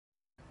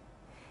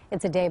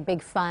It's a day of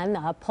big fun,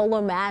 a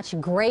polo match,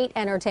 great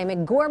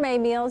entertainment, gourmet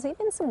meals,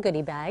 even some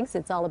goodie bags.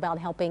 It's all about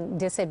helping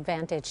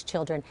disadvantaged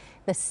children.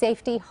 The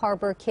Safety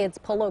Harbor Kids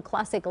Polo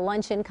Classic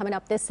Luncheon coming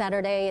up this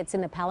Saturday. It's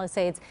in the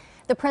Palisades.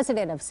 The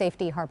president of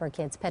Safety Harbor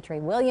Kids,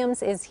 Petrie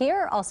is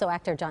here. Also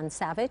actor John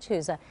Savage,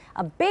 who's a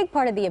big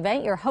part of the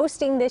event you're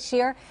hosting this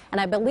year. And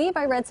I believe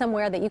I read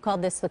somewhere that you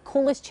called this the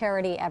coolest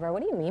charity ever.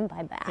 What do you mean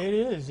by that? It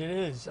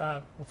is.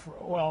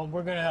 Well,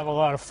 we're going to have a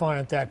lot of fun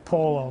at that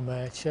polo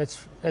match.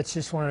 That's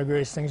just one of the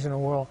greatest things in the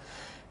world.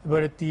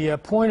 But at the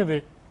point of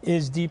it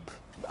is deep.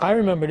 I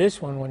remember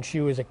this one when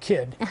she was a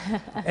kid,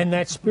 and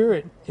that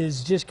spirit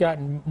has just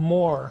gotten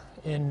more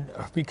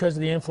because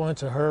of the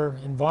influence of her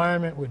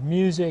environment with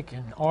music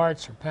and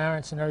arts, her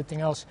parents and everything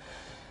else.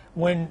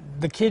 When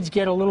the kids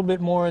get a little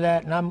bit more of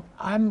that, and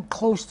I'm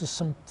close to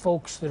some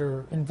folks that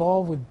are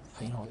involved with,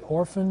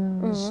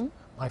 orphans. Mm-hmm.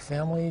 My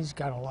family's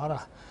got a lot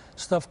of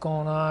stuff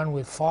going on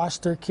with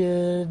foster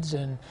kids,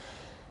 and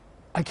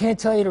I can't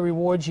tell you the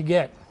rewards you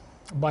get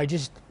by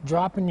just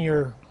dropping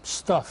your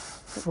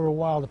stuff for a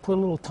while to put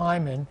a little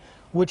time in,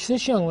 which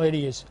this young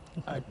lady is,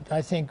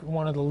 I think,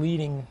 one of the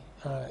leading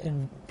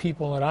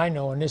people that I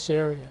know in this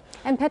area.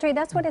 And Petrie,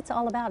 that's what it's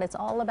all about. It's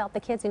all about the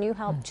kids, and you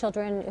help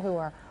children who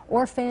are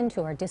orphaned,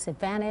 who are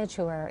disadvantaged,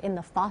 who are in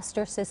the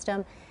foster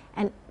system,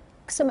 and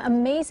some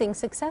amazing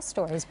success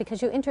stories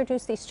because you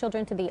introduce these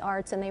children to the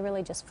arts and they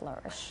really just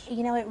flourish.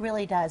 You know, it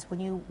really does.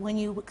 When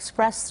you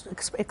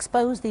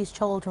expose these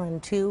children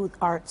to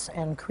arts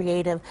and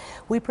creative,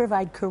 we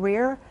provide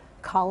career,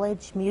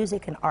 college,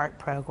 music, and art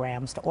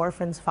programs to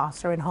orphans,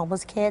 foster, and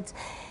homeless kids.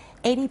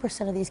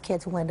 80% of these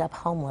kids will end up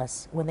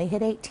homeless when they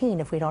hit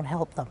 18 if we don't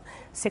help them.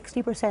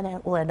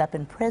 60% will end up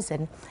in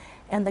prison,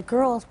 and the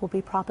girls will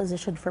be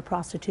propositioned for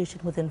prostitution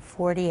within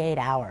 48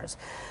 hours.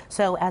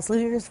 So as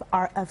leaders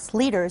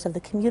of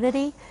the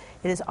community,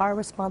 it is our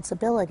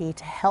responsibility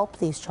to help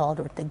these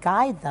children, to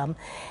guide them,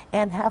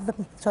 and have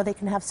them so they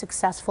can have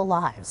successful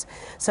lives.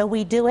 So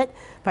we do it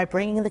by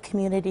bringing the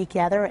community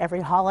together.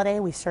 Every holiday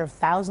we serve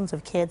thousands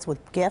of kids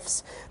with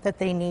gifts that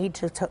they need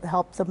to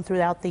help them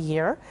throughout the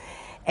year.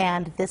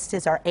 And this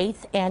is our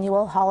 8th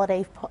annual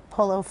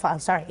polo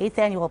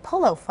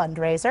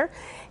fundraiser,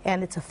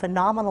 and it's a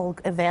phenomenal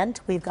event.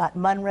 We've got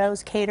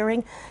Munro's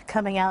Catering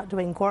coming out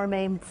doing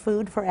gourmet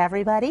food for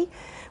everybody.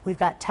 We've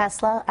got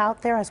Tesla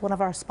out there as one of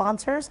our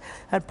sponsors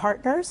and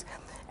partners.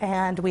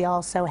 And we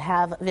also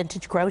have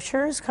Vintage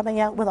Grocers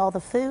coming out with all the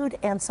food,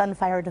 and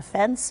Sunfire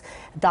Defense.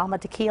 Dama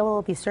Tequila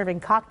will be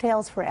serving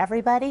cocktails for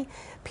everybody.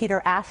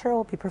 Peter Asher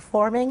will be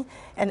performing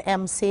and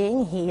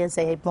emceeing. He is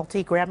a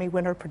multi-Grammy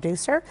winner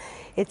producer.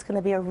 It's going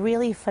to be a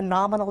really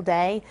phenomenal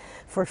day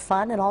for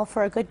fun and all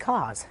for a good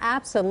cause.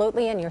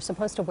 Absolutely, and you're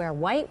supposed to wear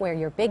white, wear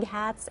your big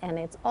hats, and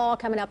it's all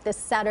coming up this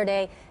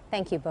Saturday.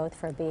 Thank you both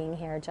for being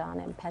here, John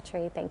and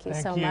Petrie. Thank you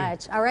so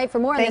much. All right, for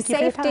more on the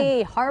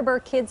Safety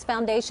Harbor Kids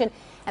Foundation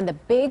and the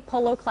Big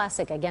Polo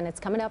Classic, again, it's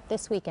coming up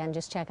this weekend.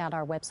 Just check out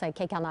our website,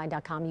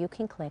 KCAL9.com. You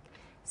can click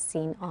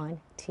Seen on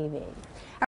TV.